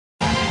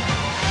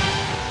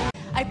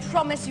I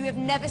promise you have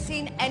never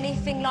seen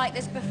anything like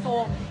this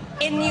before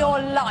in your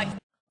life.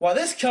 Why,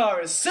 this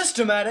car is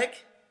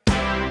systematic.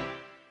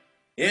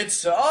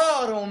 It's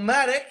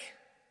automatic.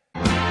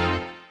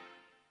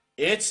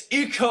 It's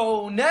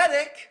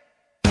econetic.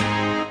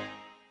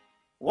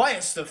 Why,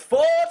 it's the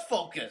Ford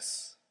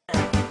Focus.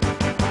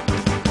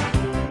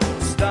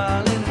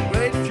 Styling and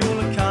great fuel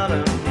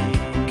economy.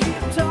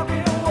 Keep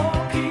talking,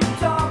 won't keep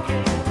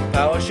talking.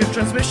 Power shift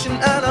transmission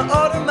and an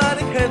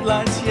automatic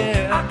headlights,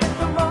 yeah. I get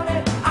the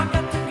money, I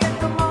got to get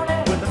the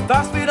money. With the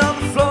fast speed on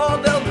the floor,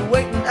 they'll be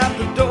waiting at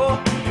the door.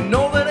 You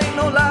know that ain't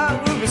no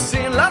lie, we'll be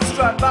seeing lots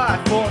drive by.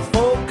 Ford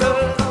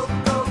Focus.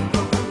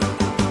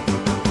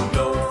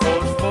 Go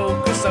Ford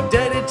Focus,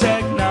 updated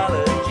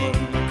technology.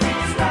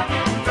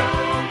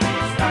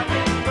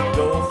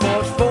 Go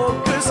Ford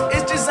Focus,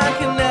 it's designed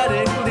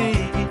kinetically.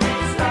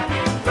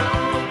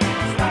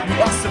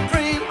 You are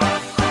supreme,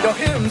 you'll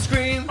hear them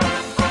scream.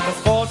 The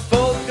Ford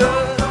Focus.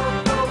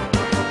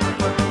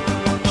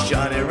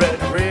 Shiny red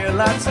rear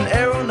lights and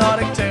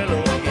aeronautic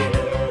tailor, yeah.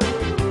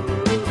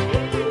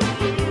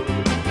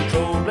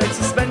 Control blade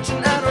suspension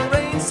and a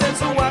rain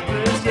sensor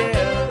wipers,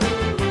 yeah.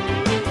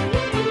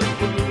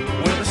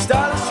 With a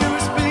stylish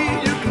USB,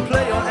 you can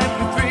play your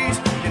MP3s.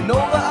 You know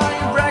that I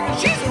am bragging,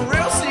 she's a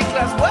real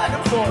C-Class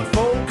wagon. Ford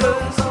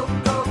Focus.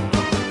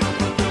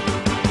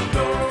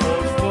 Go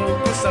Ford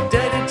Focus,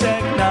 updated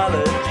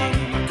technology.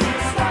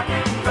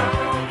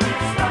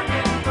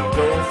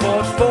 Go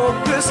Ford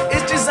Focus,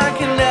 it's designed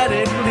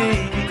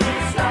kinetically.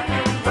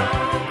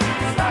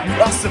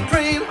 You are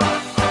supreme,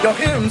 you'll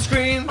hear them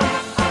scream.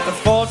 The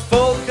Ford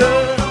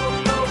Focus.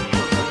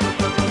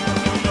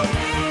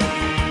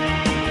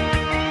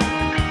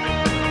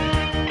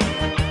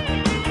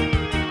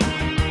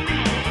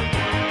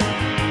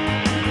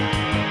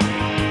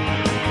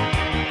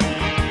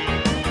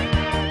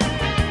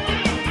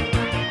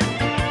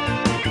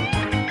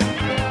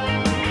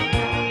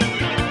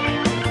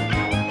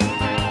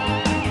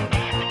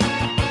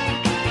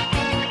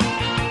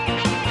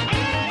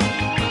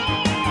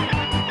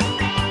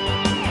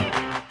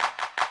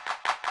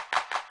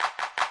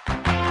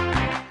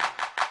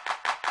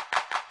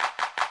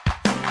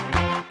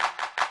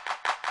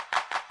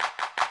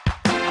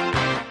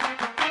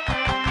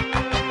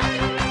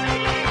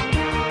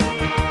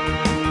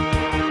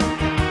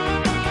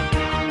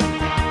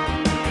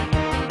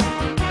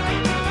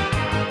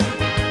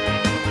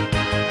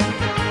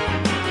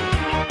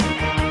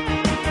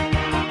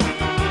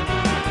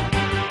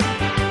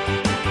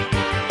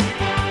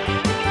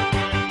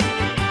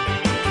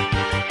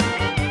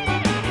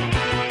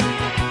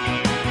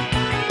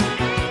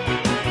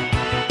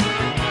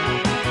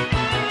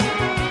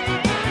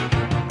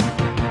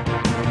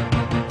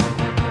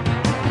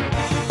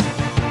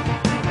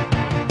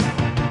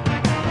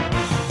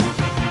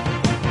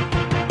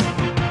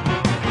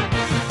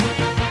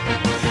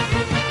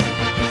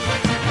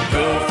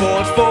 Go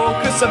Ford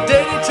Focus,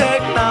 updated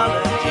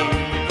technology.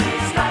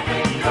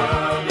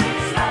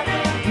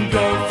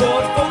 Go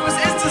Ford Focus,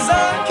 it's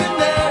designed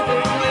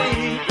kinetically.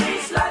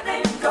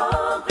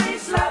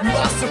 You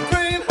are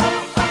supreme,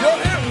 you'll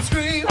hear them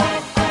scream.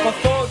 For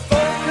Ford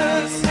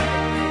Focus.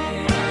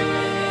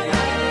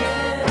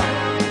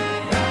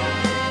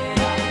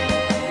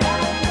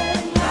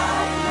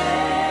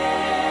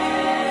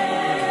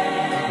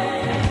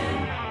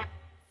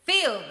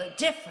 Feel the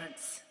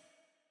difference.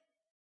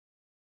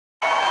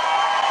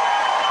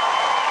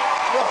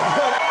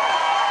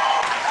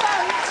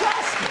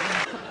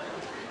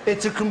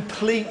 It's a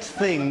complete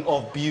thing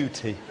of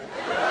beauty.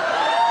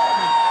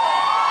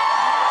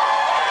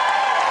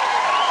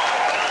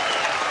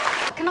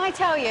 Can I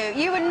tell you,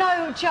 you were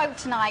no joke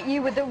tonight.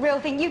 You were the real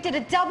thing. You did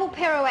a double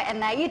pirouette in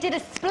there. You did a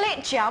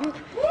split jump.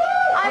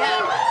 I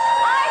mean,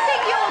 I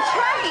think you're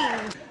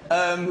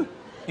trained.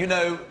 You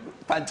know,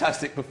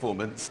 fantastic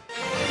performance.